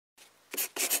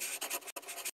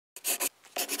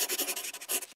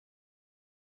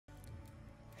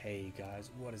Hey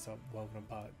guys, what is up? Welcome to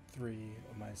part 3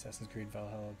 of my Assassin's Creed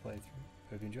Valhalla playthrough.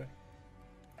 Hope you enjoy.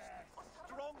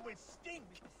 Strong with stink!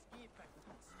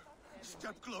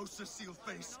 Step closer, seal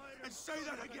face, and say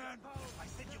that again! I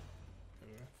said you... There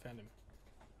we go, found him.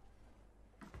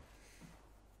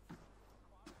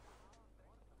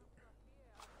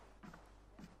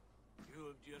 You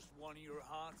have just won your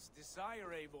heart's desire,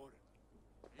 Eivor.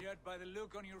 Yet by the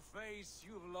look on your face,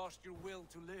 you have lost your will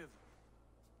to live.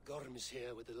 Gorm is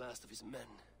here with the last of his men.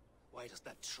 Why does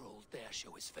that troll dare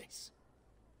show his face?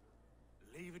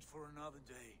 Leave it for another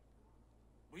day.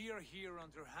 We are here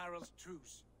under Harald's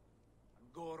truce,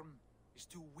 and Gorm is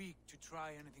too weak to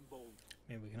try anything bold.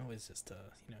 Maybe we can always just,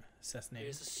 assassinate him.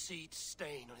 There's a seed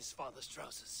stain on his father's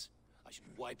trousers. I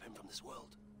should wipe him from this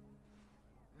world.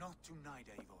 Not tonight,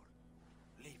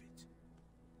 Eivor. Leave it.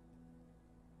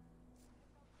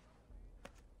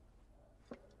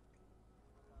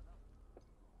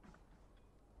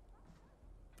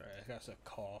 That guy's a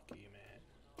cocky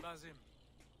man. Basim,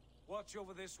 watch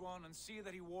over this one and see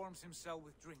that he warms himself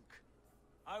with drink.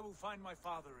 I will find my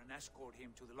father and escort him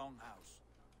to the Longhouse.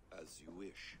 As you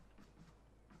wish.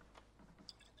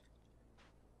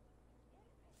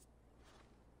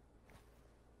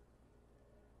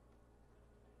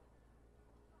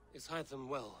 Is Hytham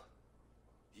well?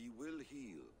 He will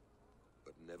heal,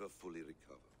 but never fully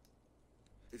recover.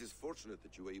 It is fortunate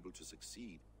that you were able to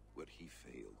succeed where he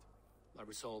failed. My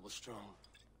resolve was strong.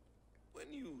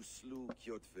 When you slew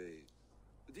Kjotve,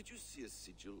 did you see a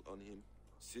sigil on him?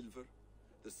 Silver,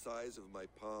 the size of my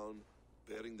palm,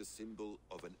 bearing the symbol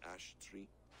of an ash tree?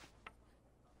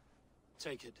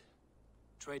 Take it.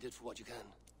 Trade it for what you can.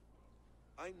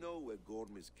 I know where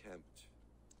Gorm is camped.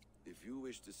 If you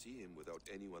wish to see him without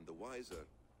anyone the wiser,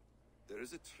 there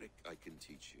is a trick I can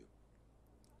teach you.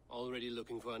 Already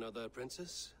looking for another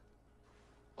princess?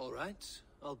 All right,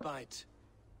 I'll bite.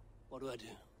 What do I do?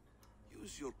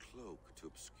 Use your cloak to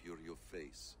obscure your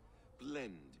face.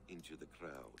 Blend into the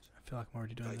crowd. I feel like I'm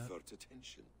already doing that. Divert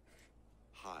attention.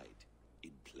 Hide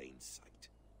in plain sight.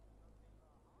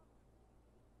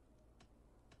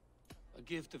 A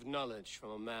gift of knowledge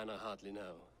from a man I hardly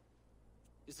know.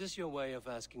 Is this your way of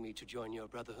asking me to join your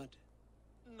brotherhood?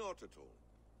 Not at all.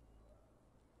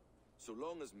 So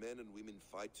long as men and women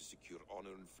fight to secure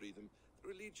honor and freedom,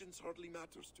 allegiance hardly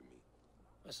matters to me.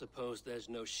 I suppose there's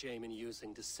no shame in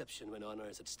using deception when honor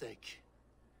is at stake.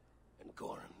 And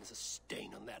Gorm is a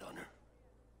stain on that honor.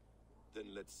 Then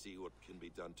let's see what can be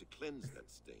done to cleanse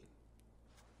that stain.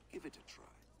 Give it a try.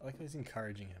 I like how he's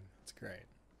encouraging him. It's great.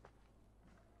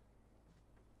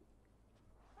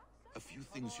 A few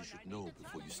things you should know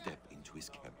before you step into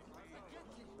his camp.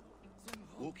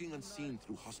 Walking unseen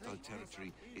through hostile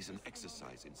territory is an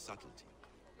exercise in subtlety.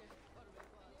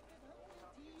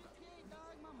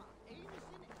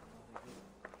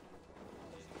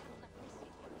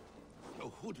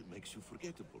 A hood makes you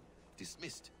forgettable,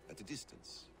 dismissed at a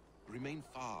distance. Remain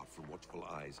far from watchful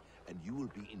eyes, and you will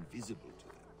be invisible to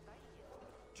them.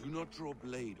 Do not draw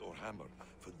blade or hammer,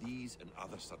 for these and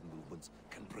other sudden movements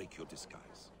can break your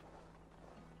disguise.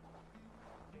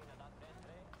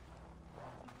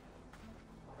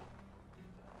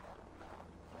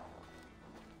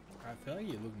 I feel like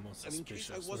you look more And in case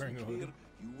suspicious I wasn't wearing a clear, hood.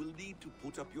 you will need to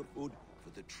put up your hood for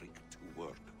the trick to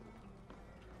work.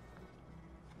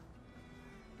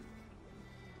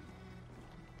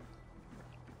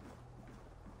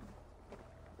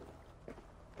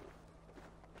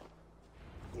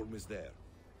 Gorm is there,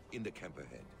 in the camp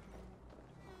ahead.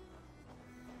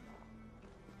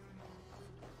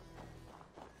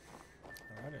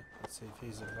 Alrighty, let's see if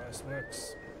his advice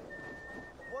works.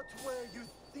 What were you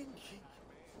thinking?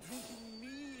 Drinking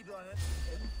mead on an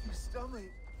empty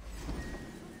stomach?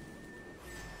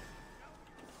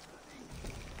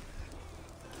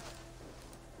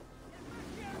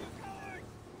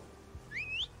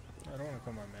 I don't want to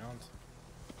come on mount.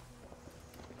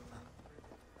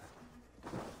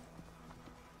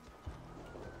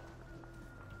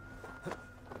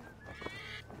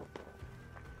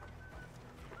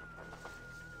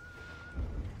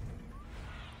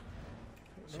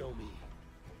 Show me.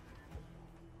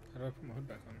 How do I put my hood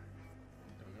back on?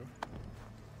 There we go.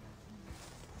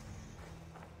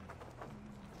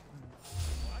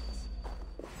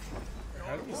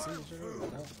 How do you see each other?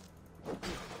 No.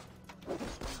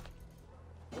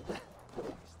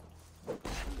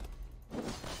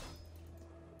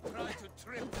 Try to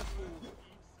trip the fool.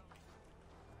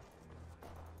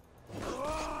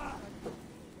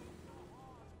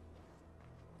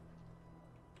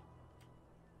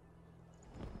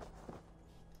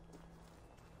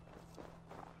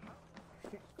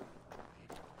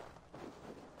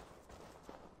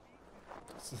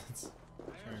 Let's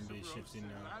try and be shifty now.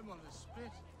 I'm on the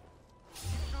spit.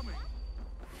 Keep coming.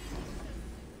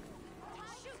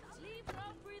 Shoot! Leave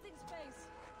no breathing space.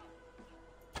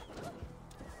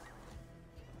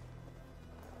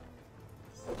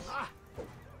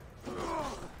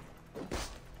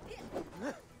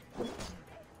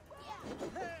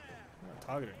 Not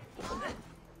targeting.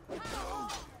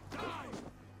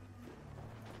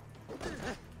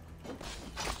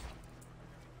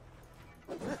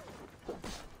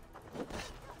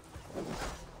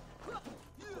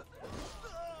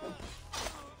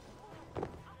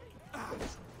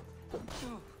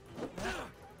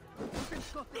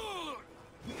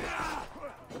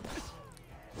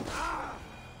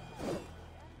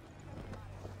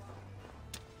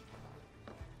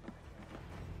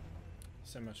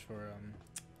 So much for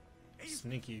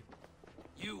sneaky.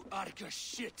 You Arca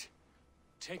shit!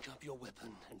 Take up your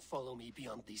weapon and follow me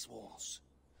beyond these walls.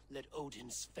 Let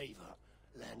Odin's favor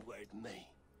land where it may.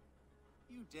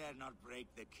 You dare not break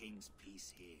the king's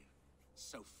peace here.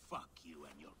 So fuck you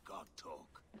and your god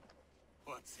talk.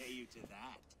 What say you to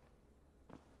that?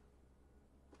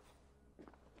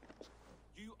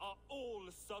 You are all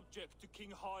subject to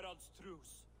King Harald's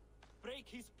truce. Break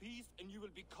his peace and you will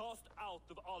be cast out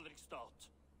of Alrikstad.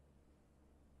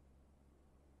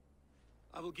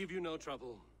 I will give you no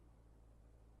trouble.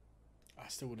 I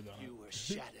still would have done You it. were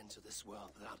shat into this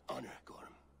world without honor,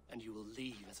 Gorm. And you will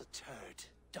leave as a turd,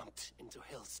 dumped into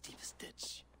hell's deepest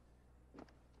ditch.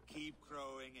 Keep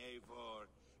crowing, Eivor.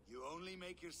 You only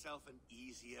make yourself an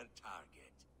easier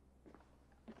target.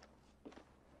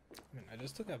 I mean, I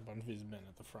just took out one of his men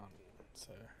at the front,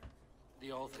 so...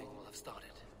 The All Thing will have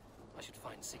started. I should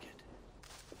find Sigurd.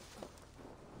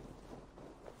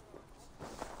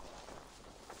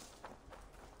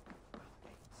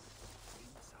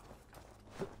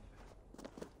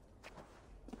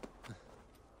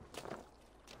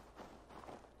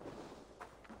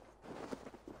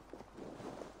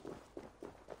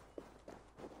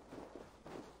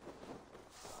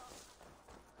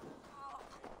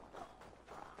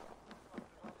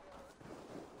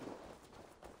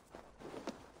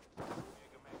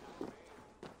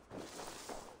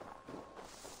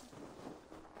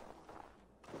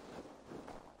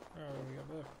 Oh, we got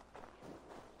both.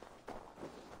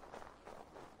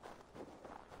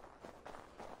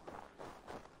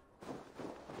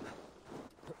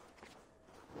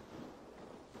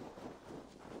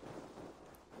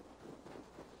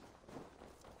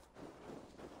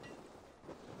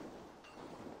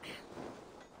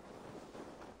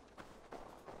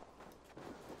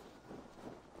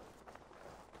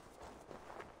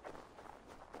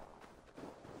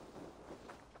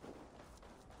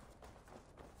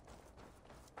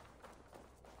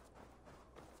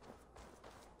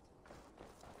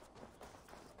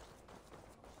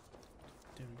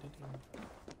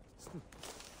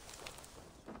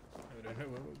 I don't know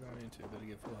what we're going into, better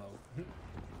get full health.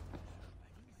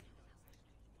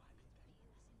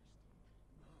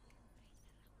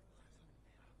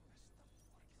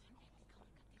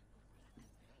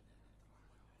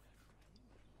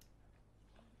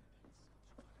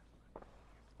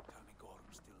 Tell me Gorm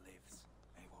still lives,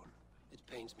 Eivor. It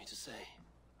pains me to say.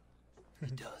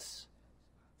 He does.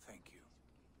 Thank you.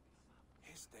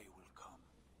 His day will come.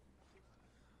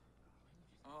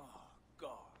 Oh,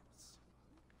 gods.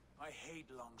 I hate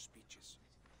long speeches.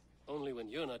 Only when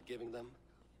you're not giving them.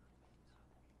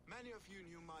 Many of you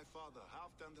knew my father,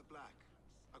 Halfdan the Black.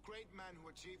 A great man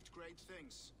who achieved great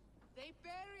things. They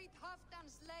buried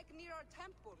Halfdan's leg near our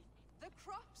temple. The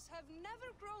crops have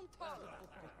never grown tall.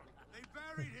 They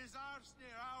buried his arse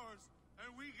near ours,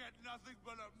 and we get nothing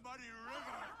but a muddy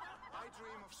river. I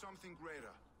dream of something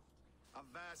greater. A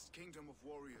vast kingdom of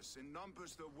warriors in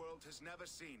numbers the world has never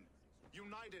seen.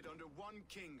 United under one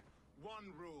king,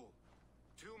 one rule.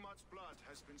 Too much blood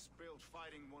has been spilled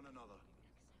fighting one another.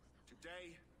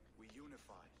 Today, we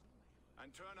unify.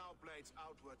 And turn our blades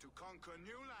outward to conquer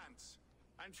new lands.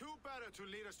 And who better to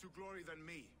lead us to glory than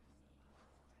me?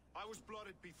 I was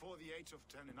blooded before the age of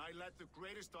 10, and I led the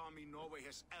greatest army Norway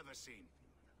has ever seen.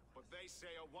 But they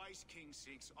say a wise king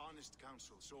seeks honest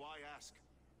counsel, so I ask,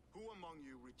 who among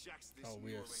you rejects this Oh,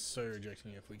 we new are so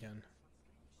rejecting it if we can.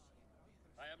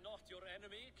 I am not your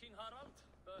enemy, King Harald,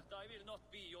 but I will not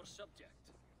be your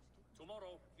subject.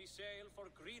 Tomorrow we sail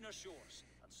for greener shores,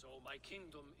 and so my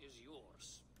kingdom is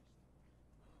yours.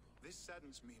 This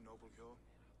saddens me, noble Hjor.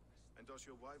 And does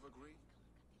your wife agree?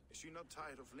 Is she not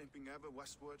tired of limping ever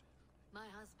westward? My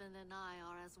husband and I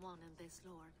are as one in this,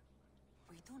 Lord.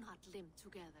 We do not limp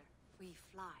together, we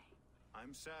fly.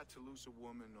 I'm sad to lose a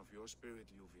woman of your spirit,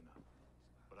 Ljuvina.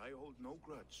 But I hold no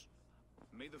grudge.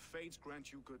 May the fates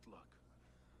grant you good luck.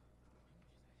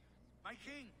 My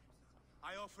king,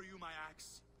 I offer you my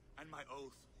axe and my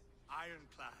oath,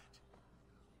 ironclad.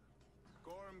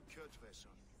 Gorm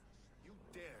Kjötveson, you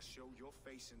dare show your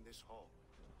face in this hall?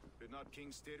 Did not King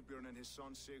Styrbjörn and his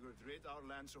son Sigurd rid our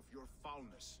lands of your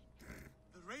foulness?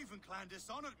 The Raven clan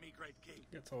dishonored me, great king.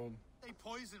 Gets old. They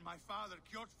poisoned my father,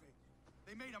 Kjotve.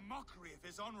 They made a mockery of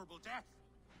his honorable death.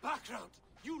 Background!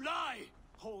 You lie!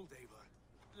 Hold, Eivor.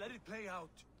 Let it play out.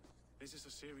 This is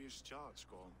a serious charge,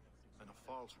 Gorm, and a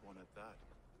false one at that.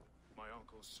 My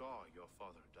uncle saw your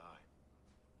father die.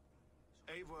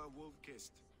 Eivor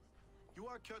Wolf-Kissed, you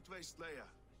are Kjotve's slayer.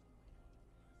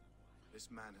 This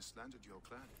man has slandered your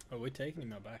clan. Oh, we're taking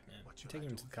him out back, man. We're taking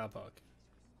him to the car park.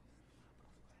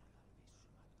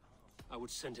 I would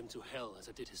send him to hell as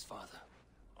I did his father.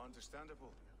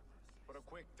 Understandable. But a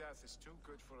quick death is too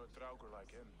good for a Draugr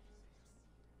like him.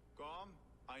 Gorm,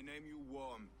 I name you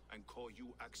Worm and call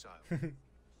you exile.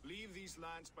 Leave these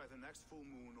lands by the next full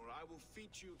moon, or I will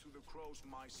feed you to the crows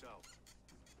myself.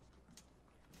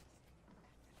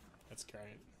 That's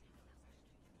great.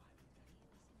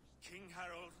 King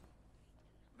Harold,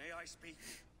 may I speak?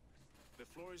 The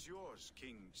floor is yours,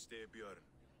 King Styrbjörn.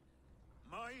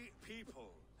 My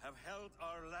people have held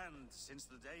our land since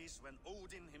the days when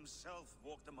Odin himself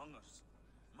walked among us.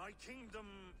 My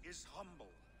kingdom is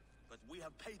humble, but we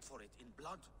have paid for it in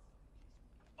blood.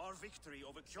 Our victory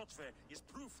over Kjotve is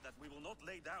proof that we will not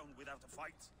lay down without a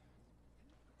fight.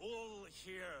 All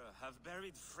here have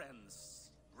buried friends,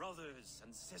 brothers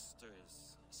and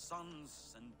sisters,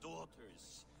 sons and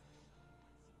daughters.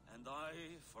 And I,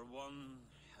 for one,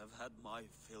 have had my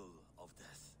fill of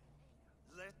death.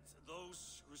 Let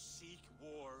those who seek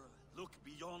war look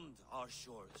beyond our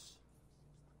shores.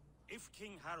 If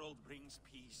King Harold brings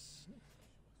peace,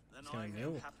 then I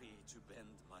am happy to bend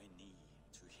my knee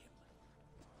to him.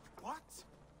 What?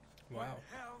 Wow. What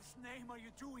hell's name are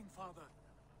you doing, father?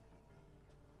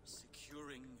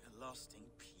 Securing a lasting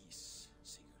peace,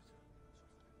 Sigurd.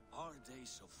 Our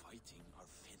days of fighting are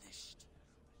finished.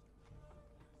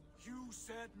 You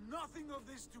said nothing of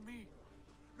this to me.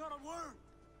 Not a word.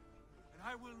 And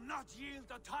I will not yield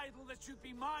a title that should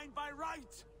be mine by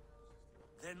right.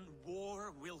 Then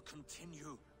war will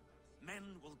continue. Men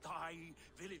will die,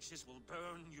 villages will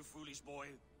burn, you foolish boy.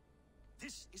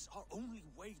 This is our only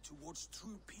way towards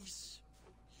true peace.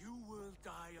 You will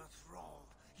die a thrall.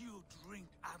 You drink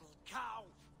addled cow.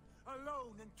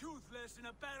 Alone and toothless in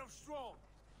a bed of straw.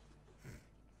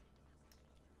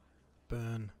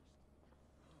 Burn.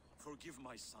 Forgive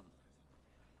my son.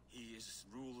 He is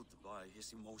ruled by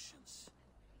his emotions.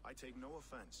 I take no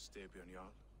offense, Styrbjörn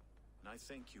Jarl, and I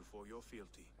thank you for your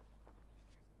fealty.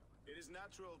 It is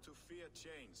natural to fear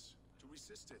change, to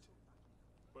resist it.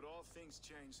 But all things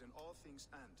change and all things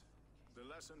end. The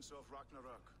lessons of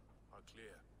Ragnarok are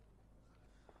clear.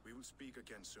 We will speak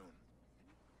again soon.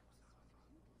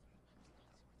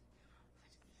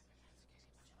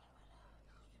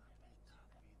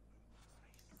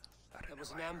 That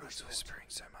was an ambush. Whispering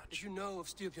so much. Did you know of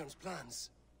Styrbjörn's plans?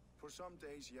 For some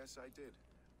days, yes, I did.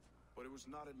 But it was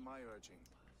not at my urging.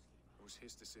 It was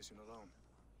his decision alone.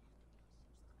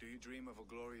 Do you dream of a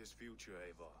glorious future,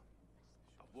 Eivor?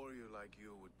 A warrior like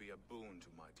you would be a boon to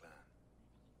my clan.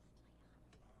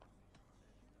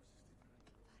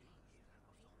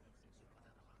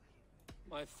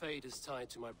 My fate is tied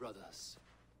to my brothers.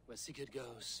 Where Sigurd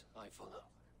goes, I follow.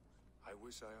 I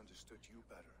wish I understood you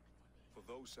better. For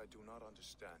those I do not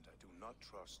understand, I do not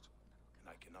trust,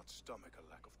 and I cannot stomach a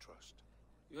lack of trust.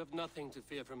 You have nothing to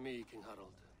fear from me, King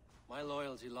Harald. My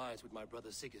loyalty lies with my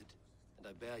brother Sigurd, and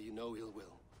I bear you no ill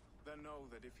will. Then know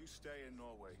that if you stay in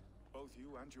Norway, both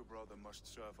you and your brother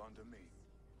must serve under me.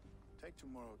 Take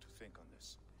tomorrow to think on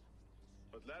this.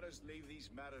 But let us leave these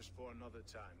matters for another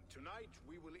time. Tonight,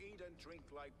 we will eat and drink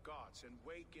like gods and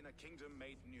wake in a kingdom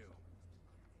made new.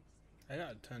 I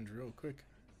got turned real quick.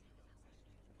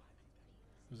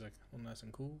 It was like all nice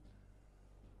and cool.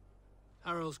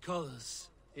 Harald's colors.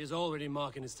 He is already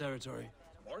marking his territory.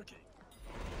 Marking?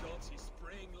 Don't he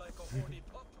spring like a horny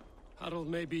pup? Harald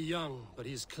may be young, but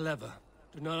he's clever.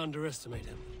 Do not underestimate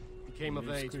him. He came of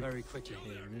age very quickly.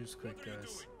 Yeah, moves quick,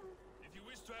 guys. If you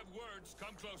wish to have words,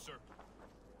 come closer.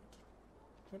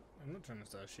 What? I'm not trying to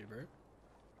start shit, bro.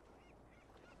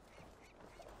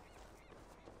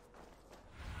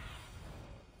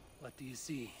 What do you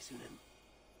see, Sunan?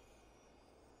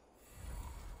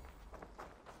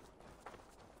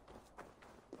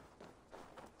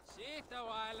 Sit a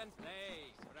while and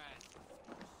play, friend.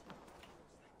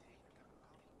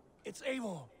 It's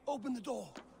Eivor. Open the door.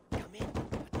 Come in,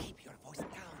 but keep your voice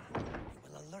down.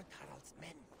 We will alert Harald's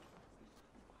men.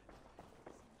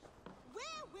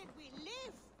 Where will we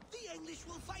live? The English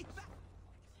will fight back.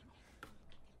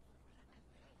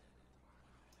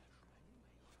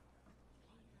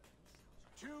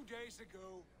 days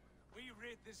ago, we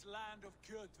rid this land of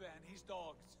Kjotve and his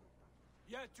dogs.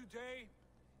 Yet today,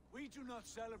 we do not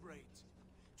celebrate.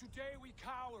 Today we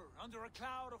cower under a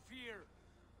cloud of fear.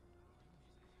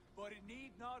 But it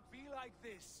need not be like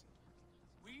this.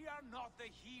 We are not the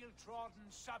heel-trodden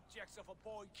subjects of a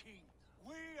boy king.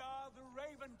 We are the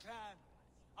Raven clan.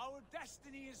 Our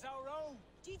destiny is our own.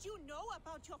 Did you know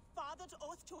about your father's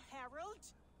oath to Harold?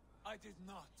 I did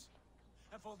not.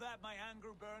 And for that my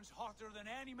anger burns hotter than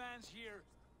any man's here.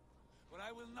 But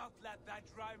I will not let that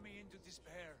drive me into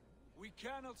despair. We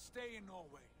cannot stay in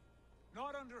Norway.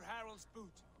 Not under Harald's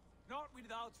boot. Not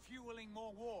without fueling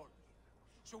more war.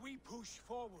 So we push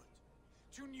forward.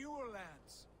 To newer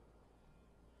lands.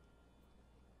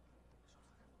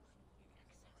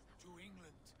 To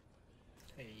England.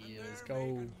 Hey, and let's there go.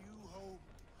 make a new home.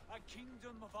 A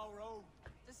kingdom of our own.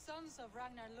 The sons of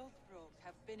Ragnar Lothbrok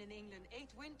have been in England 8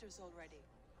 winters already.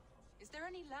 Is there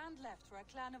any land left for a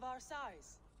clan of our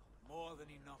size? More than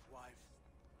enough, wife.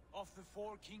 Of the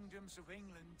 4 kingdoms of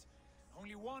England,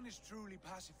 only one is truly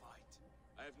pacified.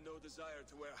 I have no desire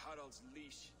to wear Harald's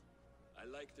leash. I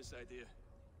like this idea.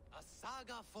 A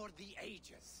saga for the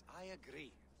ages. I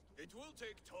agree. It will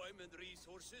take time and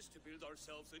resources to build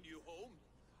ourselves a new home,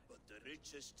 but the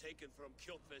riches taken from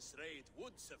Kjotve's raid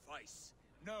would suffice.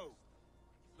 No.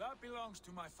 That belongs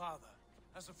to my father,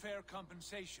 as a fair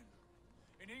compensation.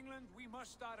 In England, we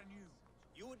must start anew.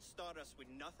 You would start us with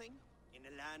nothing? In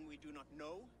a land we do not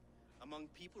know? Among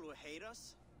people who hate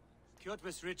us?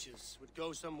 Kjotve's riches would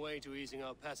go some way to easing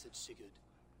our passage, Sigurd.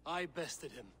 I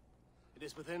bested him. It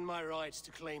is within my rights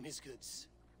to claim his goods.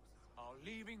 Our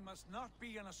leaving must not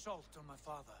be an assault on my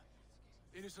father.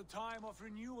 It is a time of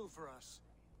renewal for us.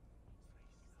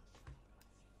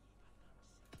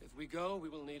 If we go, we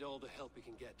will need all the help we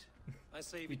can get. I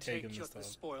say we take Kjotve's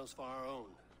spoils for our own.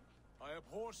 I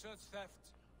abhor such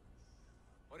theft.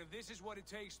 But if this is what it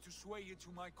takes to sway you to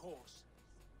my cause,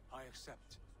 I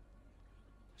accept.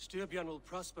 Styrbjörn will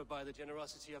prosper by the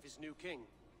generosity of his new king.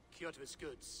 Kjotve's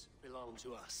goods belong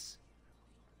to us.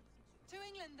 To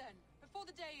England then, before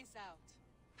the day is out.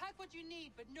 Pack what you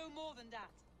need, but no more than that.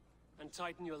 And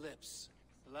tighten your lips.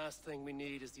 The last thing we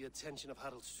need is the attention of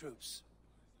Harald's troops.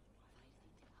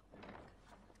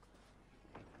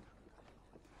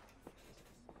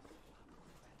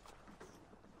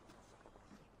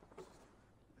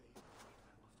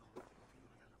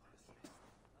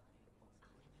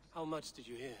 How much did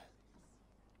you hear?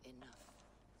 Enough.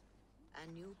 A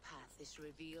new path is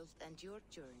revealed, and your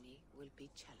journey will be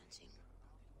challenging.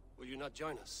 Will you not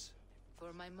join us?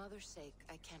 For my mother's sake,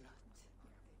 I cannot.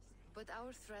 But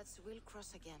our threads will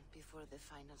cross again before the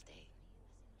final day.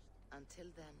 Until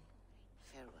then,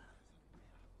 farewell.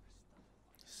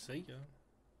 See ya.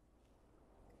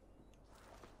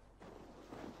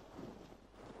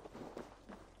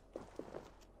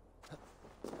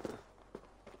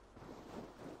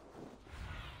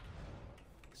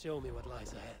 Show me what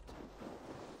lies ahead.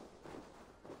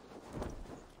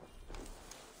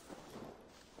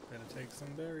 Better take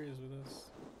some berries with us.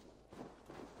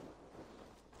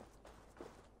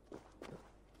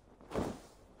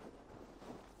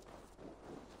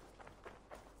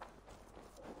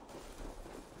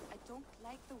 I don't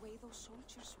like the way those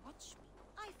soldiers watch me.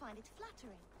 I find it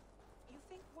flattering. You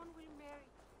think one will marry?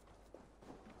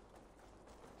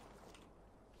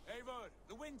 Eivor,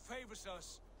 the wind favors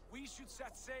us. We should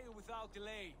set sail without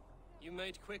delay. You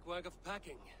made quick work of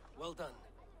packing. Well done.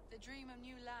 The dream of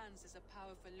new lands is a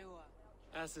powerful lure.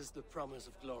 As is the promise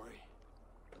of glory.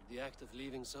 But the act of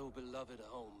leaving so beloved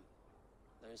a home,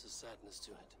 there is a sadness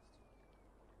to it.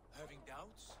 Having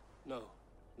doubts? No,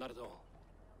 not at all.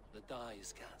 The die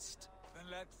is cast. Then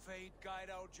let fate guide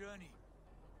our journey.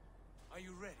 Are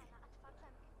you ready?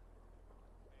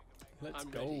 Let's I'm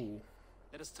go. Ready.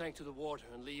 Let us tank to the water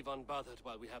and leave unbothered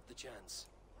while we have the chance.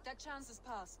 That chance has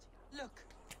passed. Look.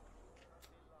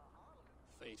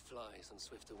 Fate flies on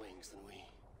swifter wings than we.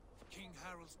 King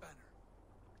Harald's banner.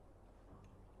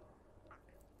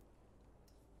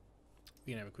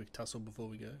 We can have a quick tussle before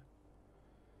we go.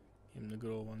 Give him the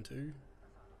good old 1-2.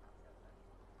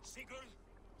 Sigurd,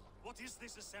 what is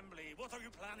this assembly? What are you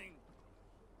planning?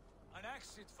 An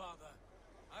exit, father.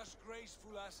 As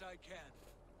graceful as I can.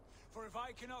 For if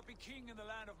I cannot be king in the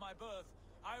land of my birth,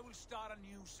 I will start a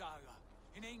new saga.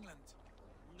 In England.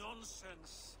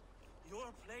 Nonsense. Your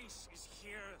place is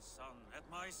here, son, at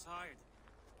my side.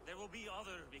 There will be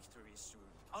other victories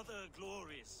soon. Other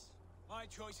glories. My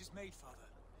choice is made, father.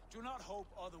 Do not hope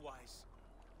otherwise.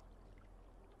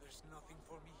 There's nothing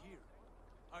for me here.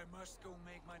 I must go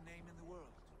make my name in the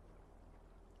world.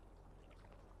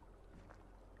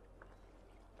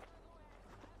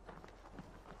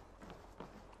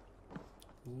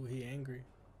 Ooh, he angry.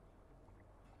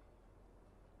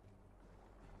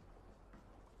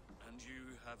 And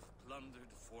you have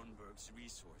plundered Fornburg's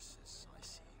resources, I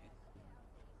see.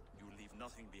 You leave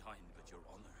nothing behind but your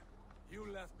honor.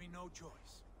 You left me no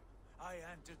choice. I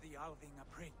entered the Alving a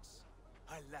prince.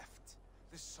 I left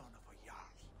the son of a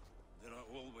Jarl. There are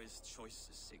always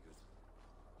choices, Sigurd.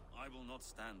 I will not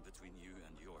stand between you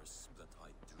and yours, but I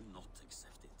do not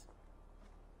accept it.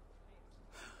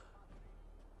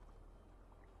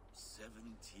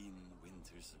 17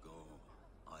 winters ago,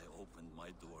 I opened my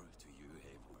door to you,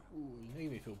 Eivor. Ooh, you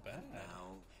make me feel bad.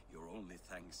 Now, your only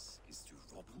thanks is to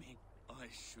rob me. I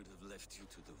should have left you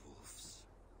to the wolves.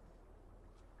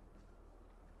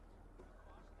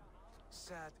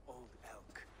 Sad old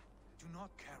elk. Do not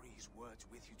carry his words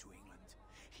with you to England.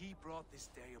 He brought this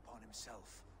day upon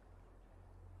himself.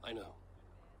 I know.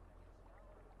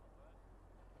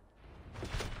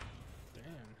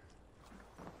 Damn.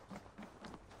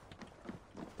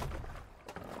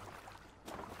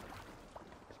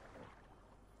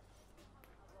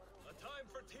 The time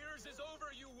for tears is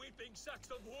over, you weeping sacks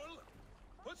of wool!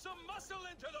 Put some muscle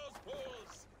into those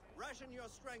bulls! Ration your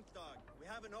strength, dog. We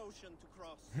have an ocean to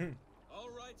cross. All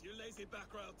right, you lazy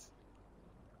backrout.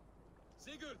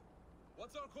 Sigurd,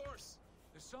 what's our course?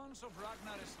 The sons of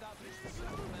Ragnar established a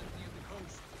settlement near the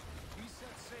coast. We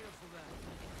set sail for them.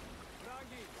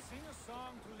 Ragi, sing a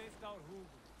song to lift our hoof.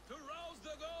 To rouse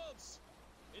the gods!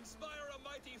 Inspire a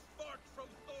mighty fart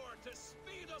from Thor to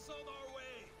speed us on our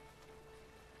way!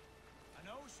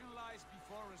 An ocean lies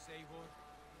before us, Eivor.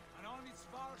 And on its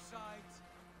far side,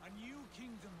 a new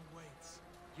kingdom awaits.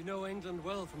 You know England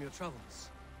well from your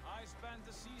travels. I spent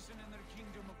a season in their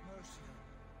kingdom of Mercia.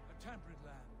 A temperate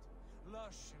land,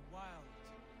 lush and wild.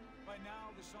 By now,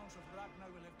 the sons of Ragnar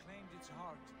will have claimed its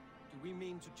heart. Do we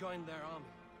mean to join their army?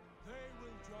 They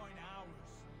will join ours.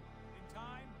 In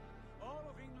time, all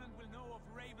of England will know of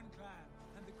Raven Clan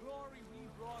and the glory we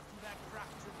brought to that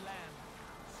fractured land.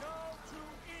 So to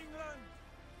England,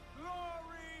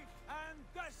 glory and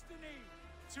destiny.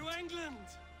 To England!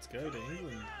 Let's go to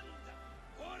England.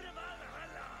 For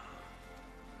Valhalla!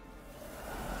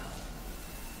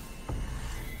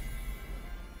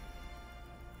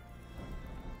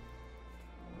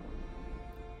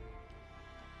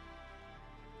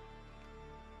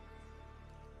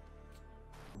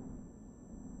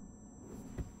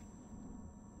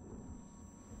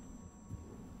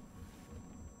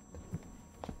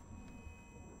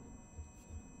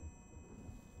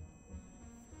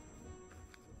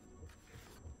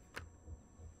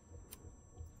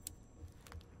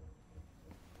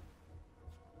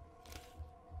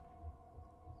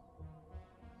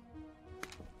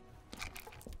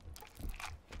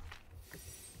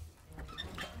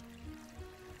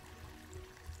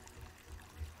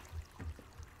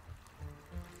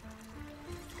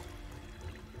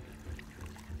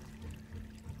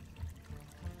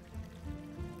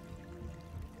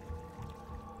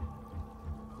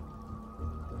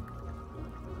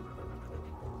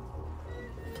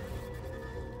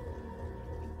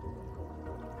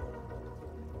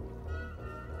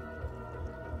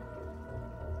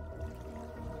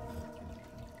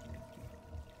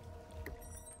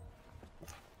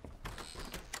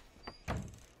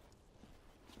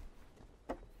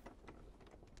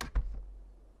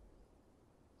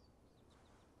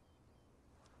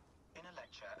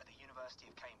 At the University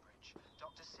of Cambridge,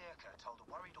 Dr. Sirka told a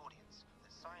worried audience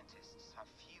that scientists have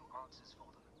few answers for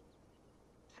them.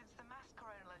 Since the mass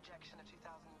coronal ejection of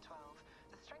 2012,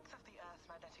 the strength of the Earth's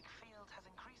magnetic field has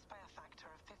increased by a factor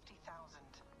of 50,000.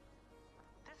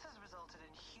 This has resulted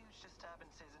in huge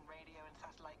disturbances in radio and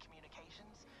satellite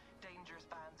communications, dangerous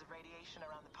bands of radiation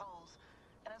around the poles,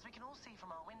 and as we can all see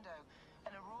from our window,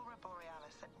 an aurora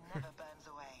borealis that never burns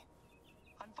away.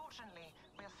 Unfortunately,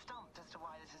 we are stumped as to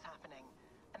why this is happening.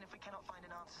 And if we cannot find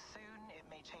an answer soon, it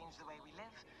may change the way we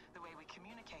live, the way we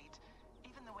communicate,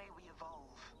 even the way we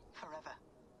evolve forever.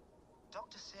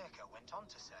 Dr. Sirka went on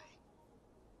to say,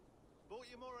 Bought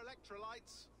you more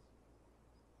electrolytes?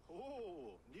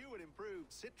 Oh, new and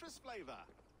improved citrus flavor.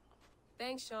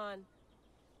 Thanks, Sean.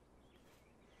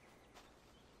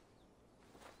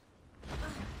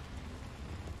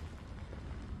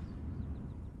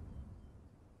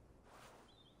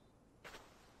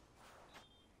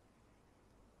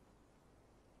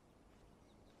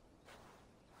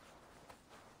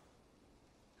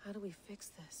 How do we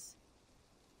fix this?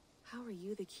 How are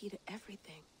you the key to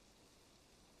everything?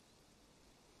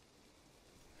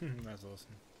 That's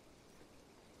awesome.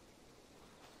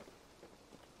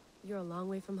 You're a long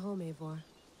way from home, Eivor.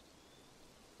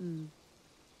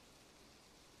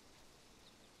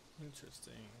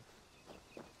 Interesting.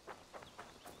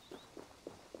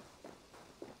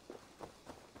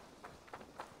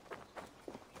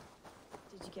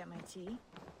 you get my tea?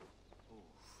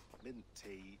 Mint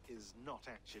tea is not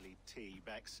actually tea,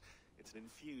 Bex. It's an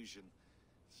infusion.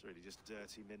 It's really just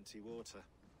dirty, minty water.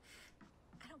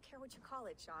 I don't care what you call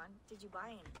it, Sean. Did you buy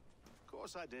any? Of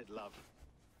course I did, love.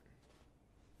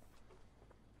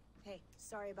 Hey,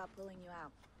 sorry about pulling you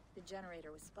out. The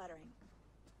generator was sputtering.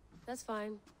 That's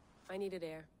fine. I needed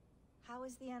air. How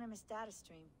is the Animus data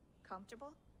stream?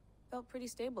 Comfortable? Felt pretty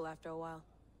stable after a while.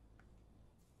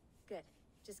 Good.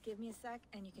 Just give me a sec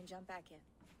and you can jump back in.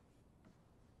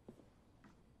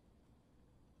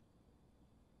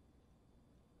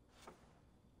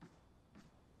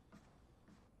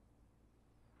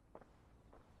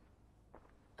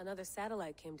 Another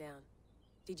satellite came down.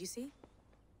 Did you see?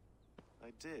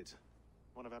 I did.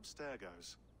 One of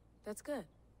Abstergo's. That's good.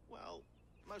 Well,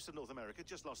 most of North America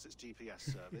just lost its GPS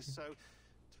service, so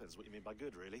depends what you mean by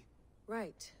good, really.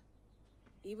 Right.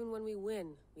 Even when we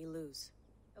win, we lose.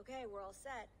 Okay, we're all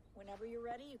set. Whenever you're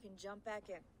ready, you can jump back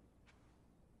in.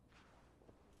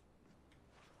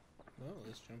 Well,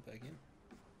 let's jump back in.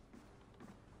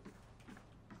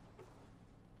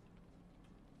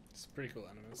 It's pretty cool,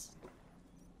 Animus.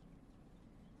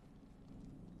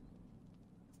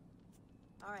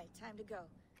 All right, time to go.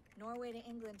 Norway to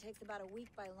England takes about a week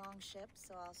by long ship,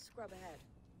 so I'll scrub ahead.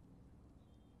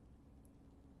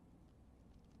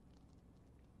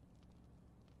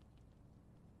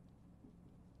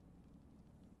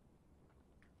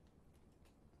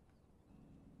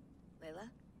 Layla,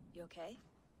 you okay?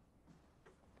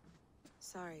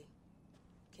 Sorry.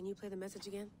 Can you play the message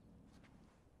again?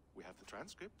 We have the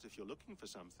transcript if you're looking for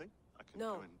something. I can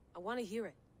No, go and... I want to hear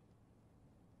it.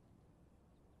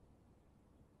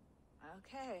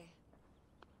 Okay.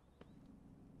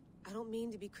 I don't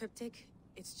mean to be cryptic.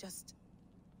 It's just...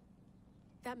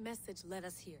 that message led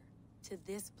us here. To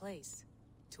this place.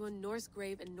 To a Norse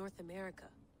grave in North America.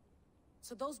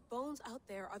 So those bones out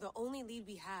there are the only lead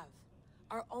we have.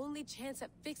 Our only chance at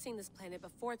fixing this planet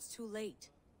before it's too late.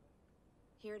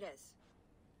 Here it is.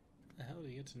 How the hell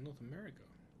did you get to North America?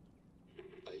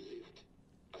 I lived,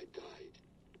 I died,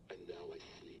 and now I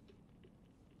sleep.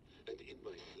 And in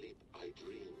my sleep I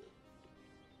dream.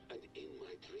 And in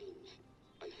my dreams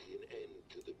I see an end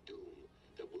to the doom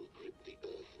that will grip the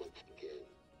earth once again.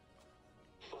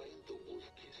 Find the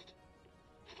wolf-kissed.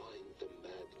 Find the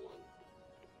mad one.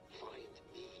 Find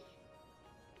me.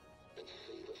 And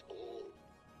save us all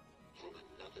from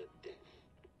another death.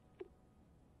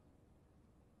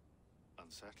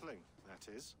 Unsettling, that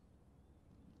is.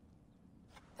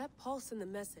 That pulse in the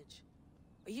message.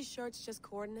 Are you sure it's just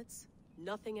coordinates?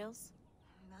 Nothing else?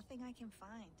 Nothing I can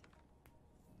find.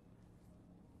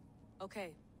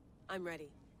 Okay, I'm ready.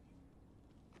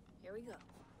 Here we go.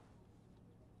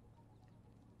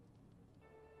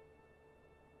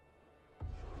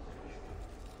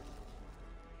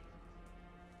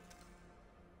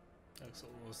 That's so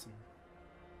awesome.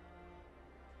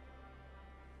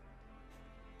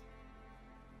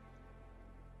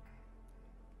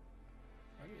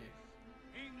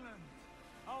 England,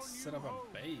 our Set new up home.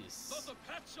 a base. Not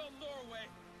a patch on Norway,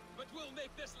 but we'll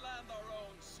make this land our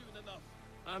own soon enough.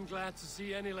 I'm glad to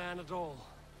see any land at all.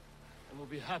 And will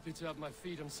be happy to have my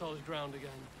feet on solid ground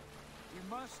again. We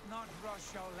must not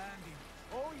rush our landing.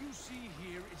 All you see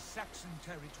here is Saxon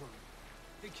territory.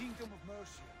 The Kingdom of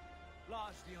Mercia,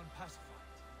 largely unpacified.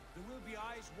 There will be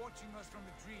eyes watching us from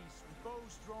the trees, with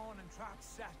bows drawn and traps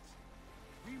set.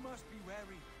 We must be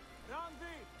wary.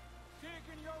 Randi, take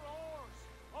in your oars,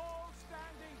 all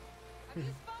standing. Have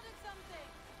you spotted something?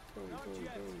 Not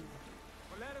yet.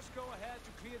 But let us go ahead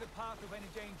to clear the path of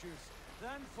any dangers.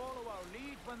 Then follow our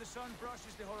lead when the sun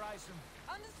brushes the horizon.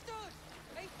 Understood.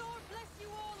 May Thor bless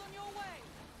you all on your way.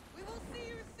 We will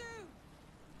see you soon.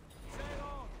 Sail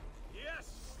on.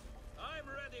 Yes! I'm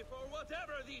ready for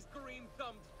whatever these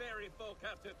green-thumbed fairy folk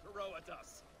have to throw at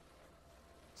us.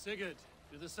 Sigurd,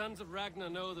 do the sons of Ragnar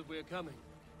know that we're coming?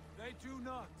 They do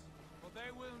not, but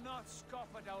they will not scoff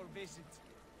at our visit.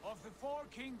 Of the 4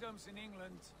 kingdoms in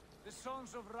England, the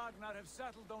sons of Ragnar have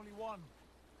settled only one.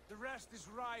 The rest is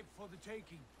ripe for the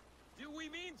taking. Do we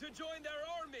mean to join their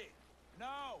army?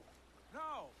 No,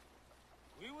 no.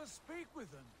 We will speak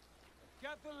with them,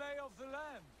 get the lay of the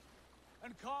land,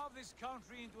 and carve this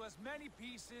country into as many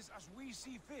pieces as we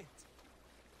see fit.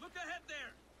 Look ahead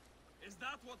there! Is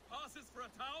that what passes for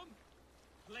a town?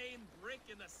 Plain brick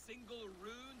in a single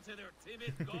rune to their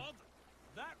timid god?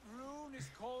 That rune is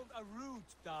called a root,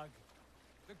 Doug.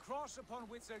 The cross upon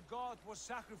which their god was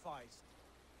sacrificed.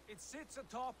 It sits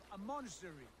atop a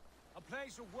monastery, a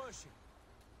place of worship.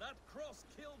 That cross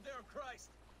killed their Christ,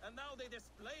 and now they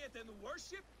display it in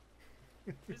worship?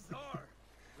 Bizarre.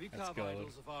 We That's carve good.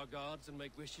 idols of our gods and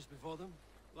make wishes before them.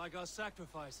 Like our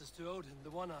sacrifices to Odin, the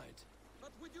One-Eyed.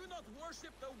 But we do not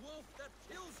worship the wolf that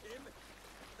kills him.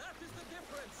 That is the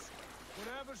difference.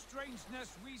 Whatever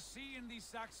strangeness we see in these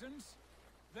Saxons,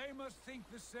 they must think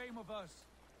the same of us.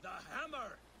 The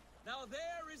hammer! Now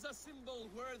there is a symbol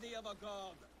worthy of a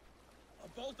god. A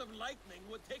bolt of lightning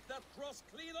would take that cross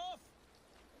clean off.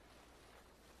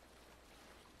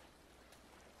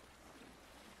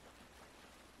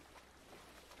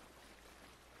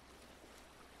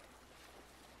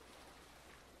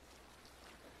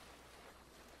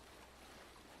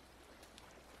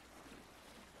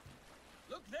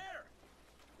 Look there!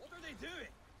 What are they doing?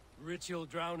 Ritual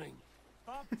drowning.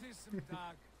 Baptism,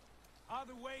 Dag. Are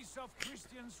the ways of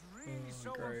Christians really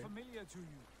so unfamiliar to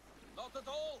you? Not at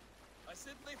all. I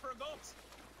simply forgot.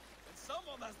 And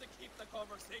someone has to keep the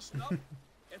conversation up.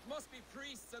 It must be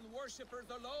priests and worshippers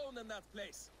alone in that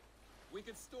place. We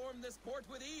could storm this port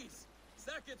with ease.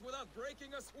 Sack it without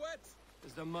breaking a sweat.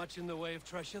 Is there much in the way of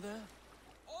treasure there?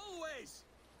 Always!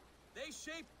 They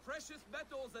shape precious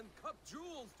metals and cut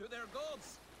jewels to their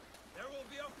gods. There will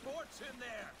be a fortune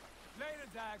there. Later,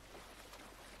 Dag.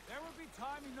 There will be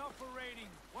time enough for raiding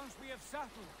once we have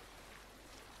settled.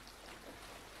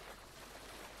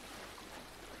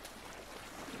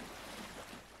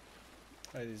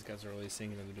 Oh, these guys are really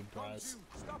singing in the big brass.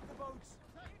 Stop the boats.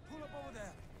 Pull up over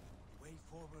there. The way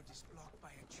forward is blocked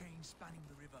by a chain spanning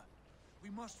the river.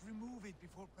 We must remove it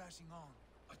before pressing on.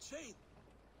 A chain?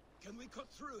 Can we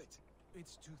cut through it?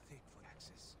 It's too thick for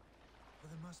access.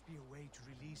 But there must be a way to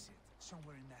release it,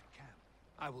 somewhere in that camp.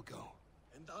 I will go.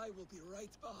 And I will be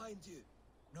right behind you.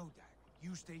 No, Dag.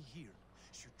 You stay here.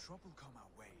 Should trouble come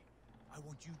our way, I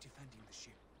want you defending the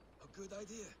ship. A good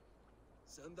idea.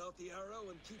 Send out the arrow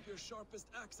and keep your sharpest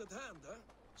axe at hand, huh?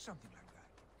 Something like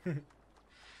that.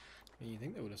 You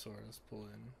think they would have saw us pull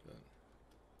in, but...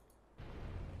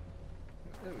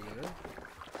 There we go.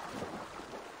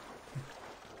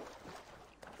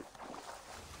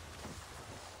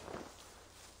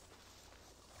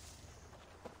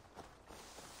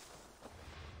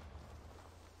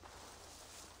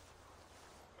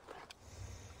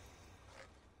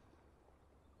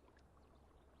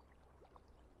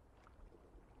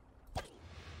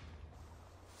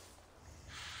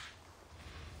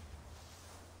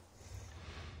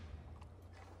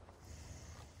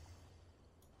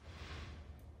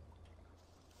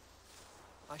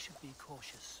 I should be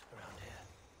cautious around here.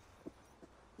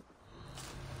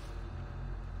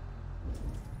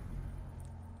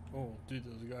 Oh, dude,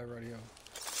 there's a guy right here.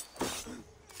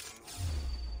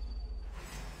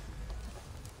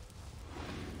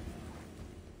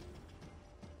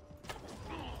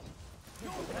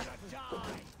 You're gonna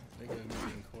die! They could be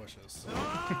being cautious.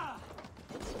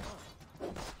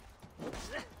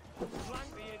 Flank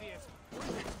the idiot!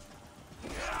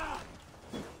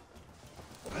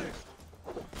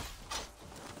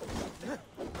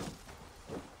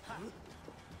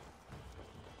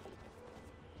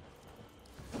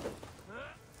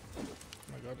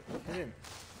 Hit him.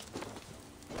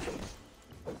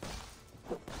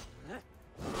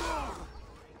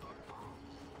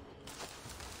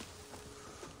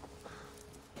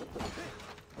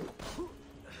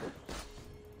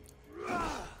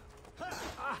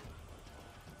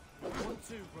 One,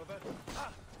 two, brother.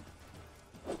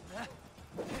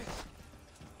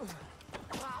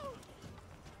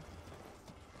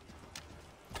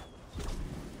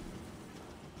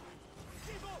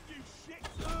 Give up, you shit!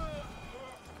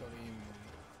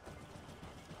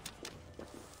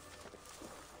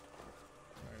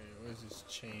 Where's this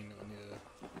chain on the...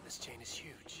 This chain is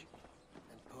huge,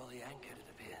 and poorly anchored it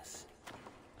appears.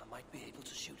 I might be able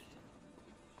to shoot it.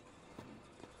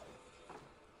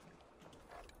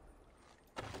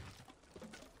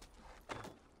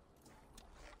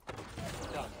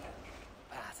 Done.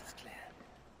 Path is clear.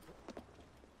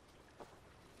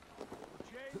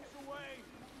 James away!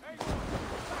 Hey!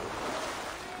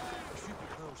 Should be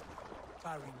close,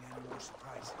 barring any more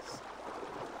surprises.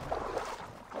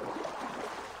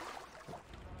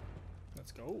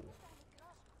 Let's go.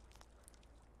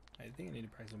 I think I need to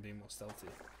practice on being more stealthy.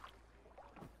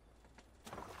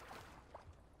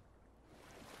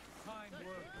 Fine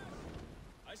work.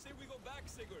 I say we go back,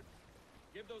 Sigurd.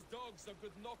 Give those dogs a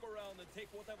good knock around and take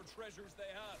whatever treasures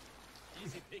they have.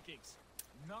 Easy pickings.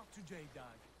 Not today,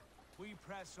 Dag. We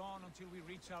press on until we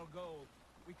reach our goal.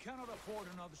 We cannot afford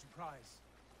another surprise.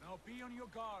 Now be on your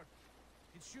guard.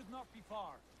 It should not be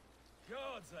far.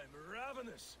 Gods, I'm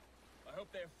ravenous. I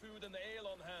hope they have food and ale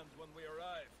on hand when we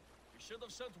arrive. We should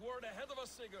have sent word ahead of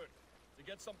us, Sigurd, to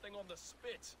get something on the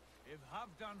spit. If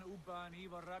Halfdan, Ubba and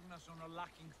Ivar Ragnarsson are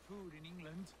lacking food in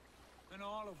England, then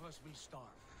all of us will starve.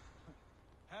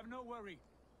 Have no worry.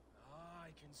 Ah,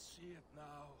 I can see it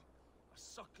now. A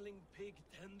suckling pig,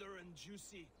 tender and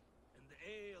juicy. And the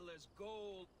ale as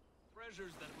gold.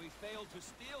 Treasures that we failed to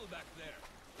steal back there.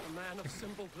 A man of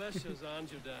simple pleasures,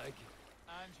 aren't you, Dag?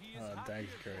 And he is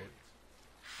Dag's happier for great. it.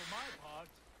 For my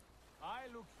part, I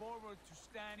look forward to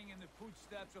standing in the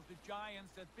footsteps of the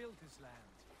giants that built this land.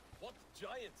 What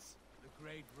giants? The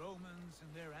great Romans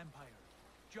and their empire.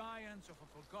 Giants of a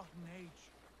forgotten age.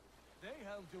 They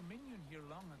held dominion here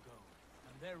long ago,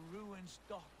 and their ruins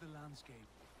dot the landscape.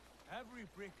 Every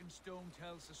brick and stone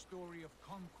tells a story of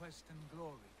conquest and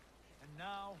glory. And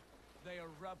now, they are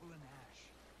rubble and ash.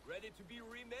 Ready to be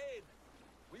remade.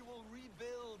 We will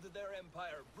rebuild their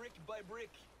empire, brick by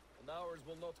brick. And ours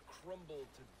will not crumble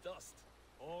to dust.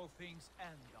 All things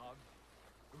end, Dog.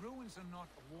 The ruins are not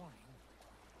a warning.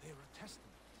 They're a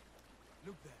testament.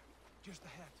 Look there, just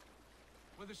ahead.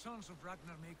 Where the sons of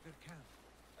Ragnar make their camp.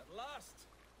 At last!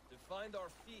 To find our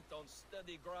feet on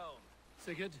steady ground.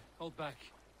 Sigurd, hold back.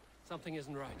 Something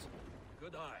isn't right.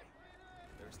 Good eye.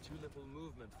 There's too little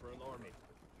movement for an army.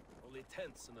 Only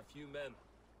tents and a few men.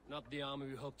 Not the army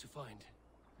we hoped to find.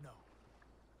 No.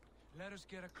 Let us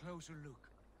get a closer look.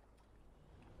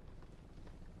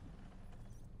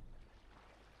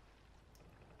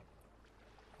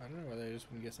 I don't know whether I just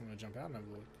want to get someone to jump out and have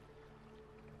a look.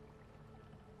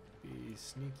 Be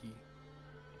sneaky.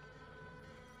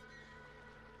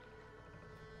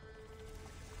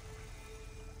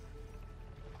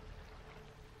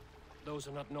 Those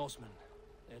are not Norsemen.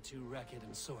 They're too ragged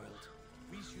and soiled.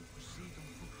 We should proceed on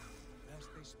foot, lest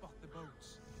they spot the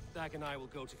boats. Dag and I will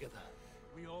go together.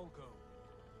 We all go.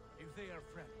 If they are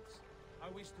friends, I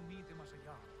wish to meet them as a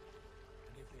yard.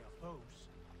 And if they are foes,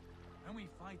 then we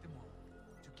fight them all,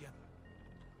 together.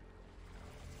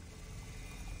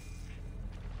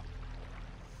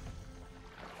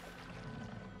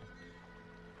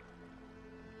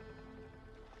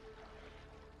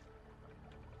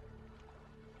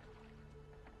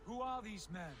 Who are these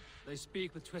men? They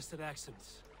speak with twisted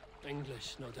accents.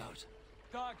 English, no doubt.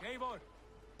 Dag, Eivor!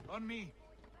 On me!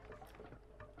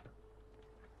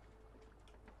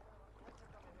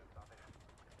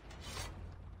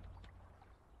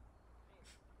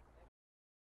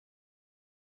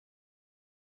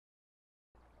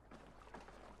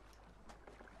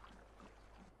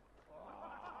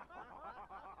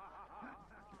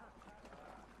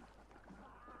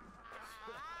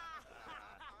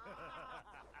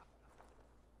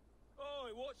 Oi,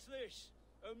 what's this?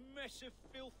 A mess of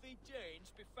filthy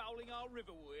Danes befouling our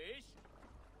riverways?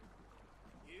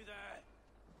 You there?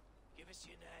 Give us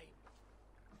your name.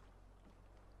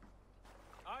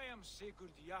 I am Sigurd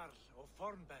Jarl of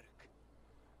Fornberg.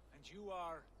 And you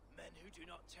are... Men who do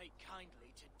not take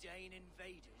kindly to Dane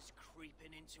invaders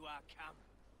creeping into our camp.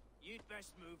 You'd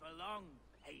best move along,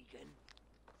 pagan.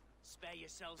 Spare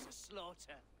yourselves a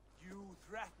slaughter. You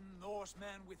threaten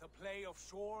Norsemen with a play of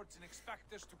swords and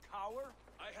expect us to cower?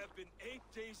 I have been 8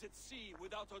 days at sea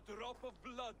without a drop of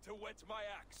blood to wet my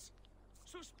axe.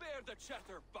 So spare the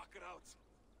chatter, buckerouts,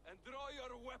 and draw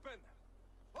your weapon.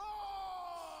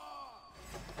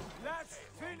 Let's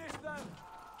finish them!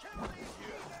 Kill these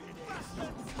heathen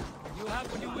bastards! You have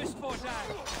what you wished for, Dag.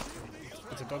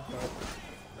 It's a dog fight.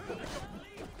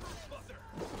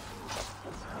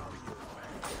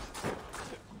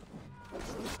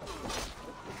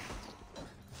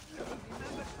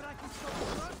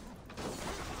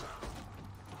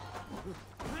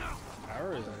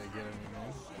 Arrows are they getting me,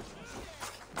 man?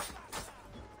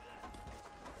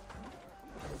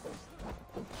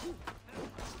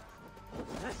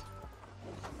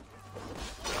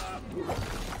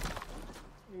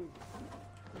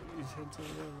 He's head to the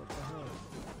road, what the hell?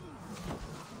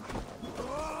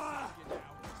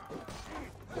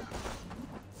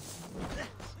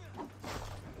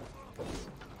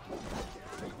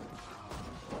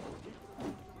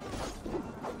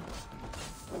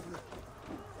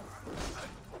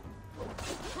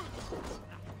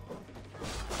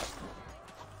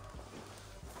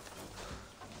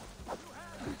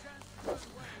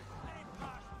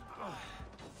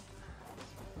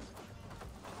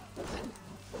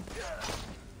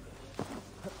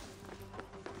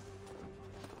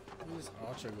 Where's this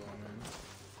archer going, man?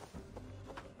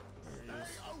 There he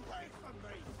is. Away from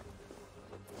me!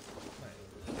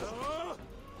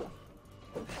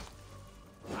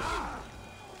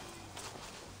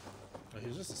 Oh, he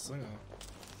was just a slinger.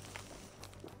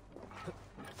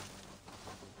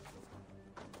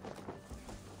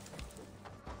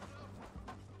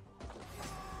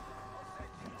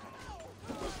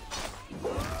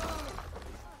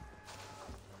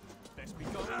 Let's be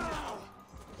going now!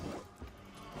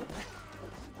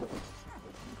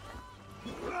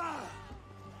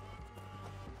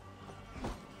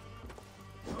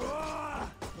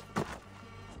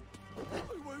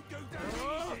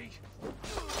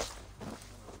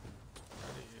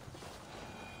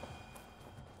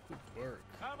 work.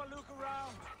 Have a look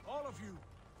around, all of you.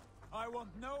 I want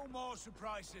no more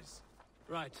surprises.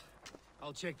 Right.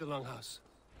 I'll check the longhouse.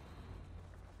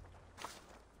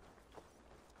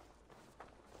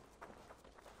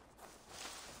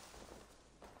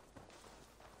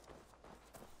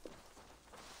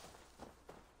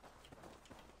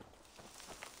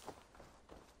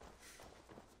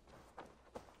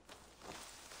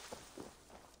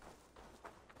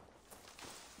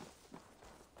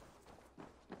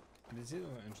 Is it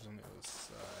interesting on the other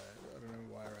side? I don't know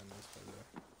why I ran this way though.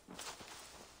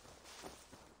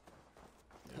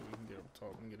 Yeah, we can get up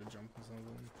top and get a jump on some of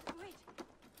them. Wait!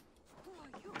 Who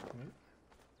are you? Nope.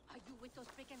 Are you with those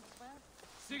brigands as well?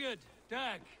 Sigurd!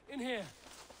 Dag! In here!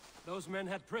 Those men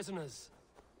had prisoners.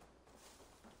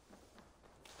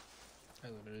 I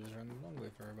literally just ran the long way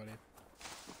for everybody.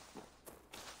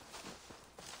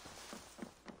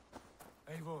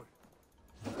 Eivor.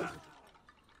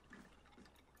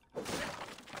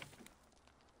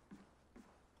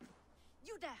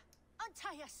 You there!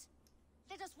 Untie us!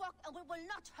 Let us walk and we will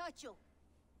not hurt you!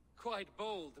 Quite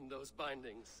bold in those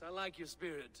bindings. I like your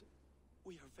spirit.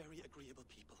 We are very agreeable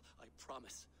people, I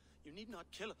promise. You need not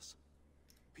kill us.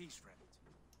 Peace, friend.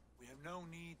 We have no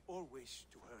need or wish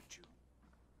to hurt you.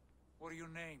 What are your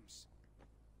names?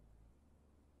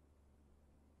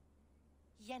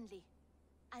 Yenli.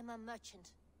 I'm a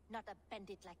merchant, not a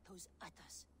bandit like those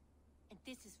others. And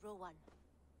this is Rowan.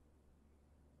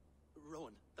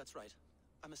 Rowan, that's right.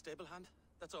 I'm a stable hand,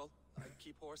 that's all. I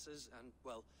keep horses and,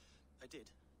 well, I did,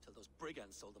 till those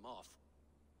brigands sold them off.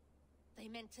 They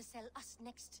meant to sell us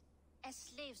next, as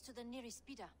slaves to the nearest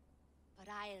speeder. But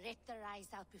I ripped their eyes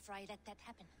out before I let that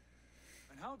happen.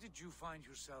 And how did you find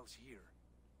yourselves here?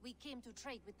 We came to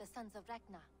trade with the Sons of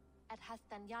Ragnar, at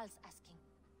Halfdan Jarl's asking.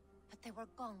 But they were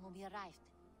gone when we arrived.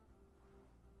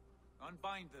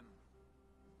 Unbind them.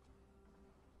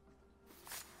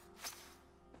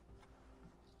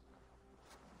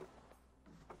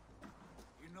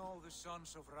 You know the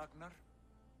Sons of Ragnar?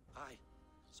 Aye.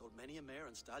 Sold many a mare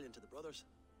and stallion to the brothers.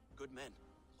 Good men.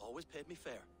 Always paid me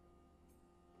fair.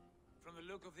 From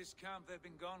the look of this camp, they've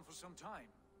been gone for some time.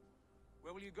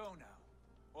 Where will you go now?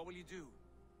 What will you do?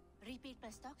 Rebuild my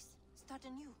stocks, start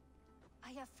anew.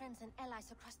 I have friends and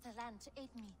allies across the land to aid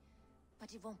me,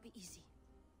 but it won't be easy.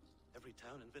 Every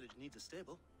town and village needs a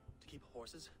stable to keep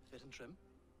horses fit and trim.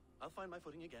 I'll find my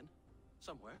footing again.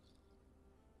 Somewhere.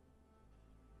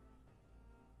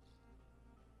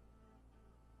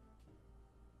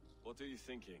 What are you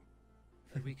thinking?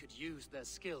 That we could use their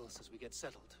skills as we get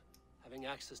settled. Having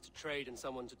access to trade and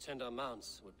someone to tend our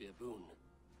mounts would be a boon.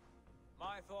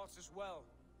 My thoughts as well.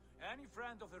 Any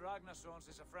friend of the Ragnarsons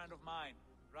is a friend of mine.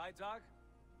 Right, Dag?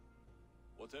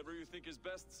 Whatever you think is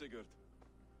best, Sigurd.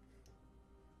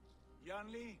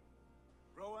 Janli,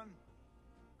 Rowan,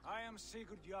 I am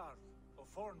Sigurd Jarl of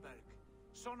Fornberg,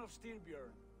 son of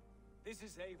Styrbjörn. This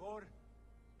is Eivor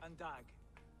and Dag.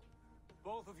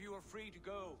 Both of you are free to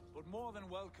go, but more than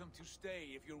welcome to stay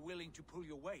if you're willing to pull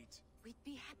your weight. We'd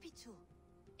be happy to,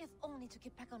 if only to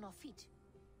get back on our feet.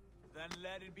 Then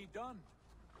let it be done.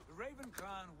 The Raven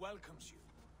Clan welcomes you.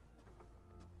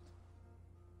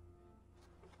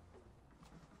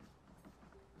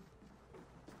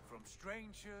 From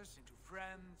strangers into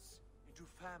friends, into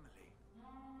family.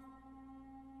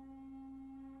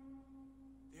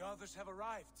 The others have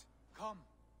arrived. Come.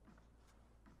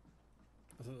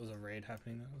 I thought there was a raid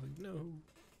happening there. I was like, no.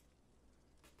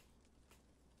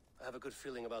 I have a good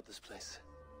feeling about this place.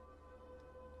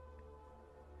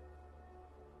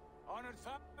 Honored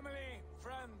family,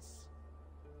 friends,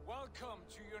 welcome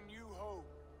to your new home.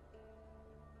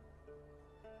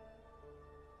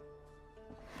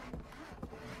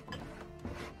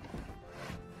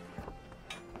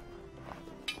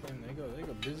 And they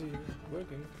go busy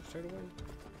working straight away.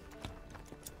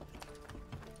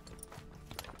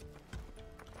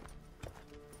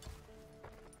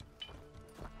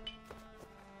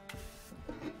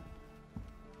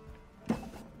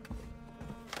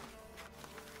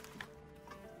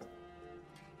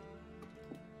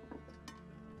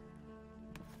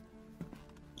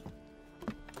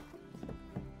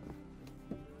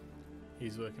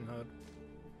 He's working hard.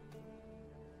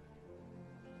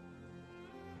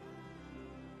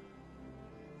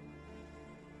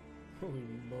 Holy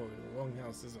moly, the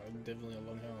longhouses are definitely a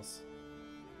long house.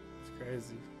 It's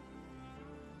crazy.